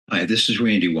Hi, this is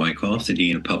Randy Wykoff, the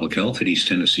Dean of Public Health at East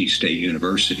Tennessee State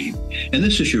University, and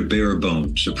this is your bare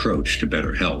bones approach to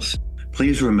better health.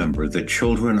 Please remember that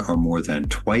children are more than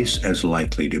twice as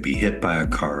likely to be hit by a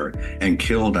car and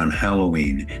killed on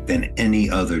Halloween than any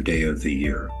other day of the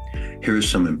year. Here's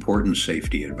some important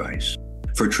safety advice.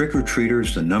 For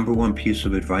trick-or-treaters, the number one piece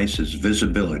of advice is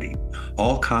visibility.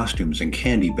 All costumes and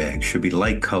candy bags should be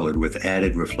light-colored with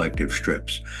added reflective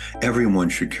strips. Everyone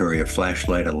should carry a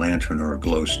flashlight, a lantern, or a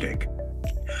glow stick.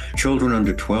 Children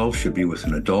under 12 should be with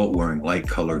an adult wearing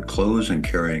light-colored clothes and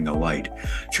carrying a light.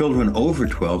 Children over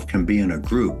 12 can be in a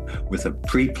group with a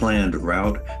pre-planned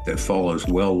route that follows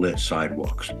well-lit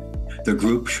sidewalks. The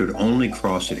group should only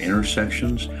cross at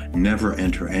intersections, never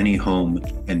enter any home,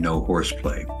 and no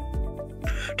horseplay.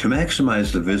 To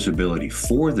maximize the visibility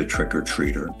for the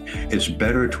trick-or-treater, it's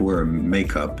better to wear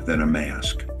makeup than a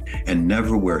mask, and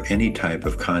never wear any type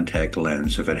of contact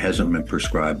lens if it hasn't been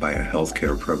prescribed by a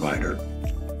healthcare provider.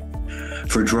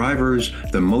 For drivers,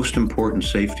 the most important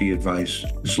safety advice: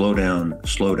 slow down,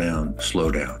 slow down, slow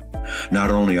down. Not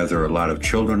only are there a lot of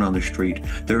children on the street,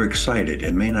 they're excited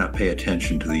and may not pay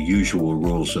attention to the usual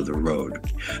rules of the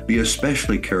road. Be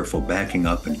especially careful backing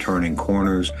up and turning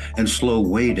corners, and slow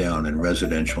way down in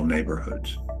residential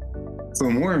neighborhoods.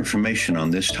 For more information on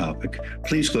this topic,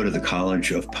 please go to the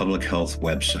College of Public Health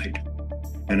website.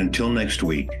 And until next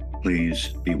week, please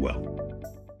be well.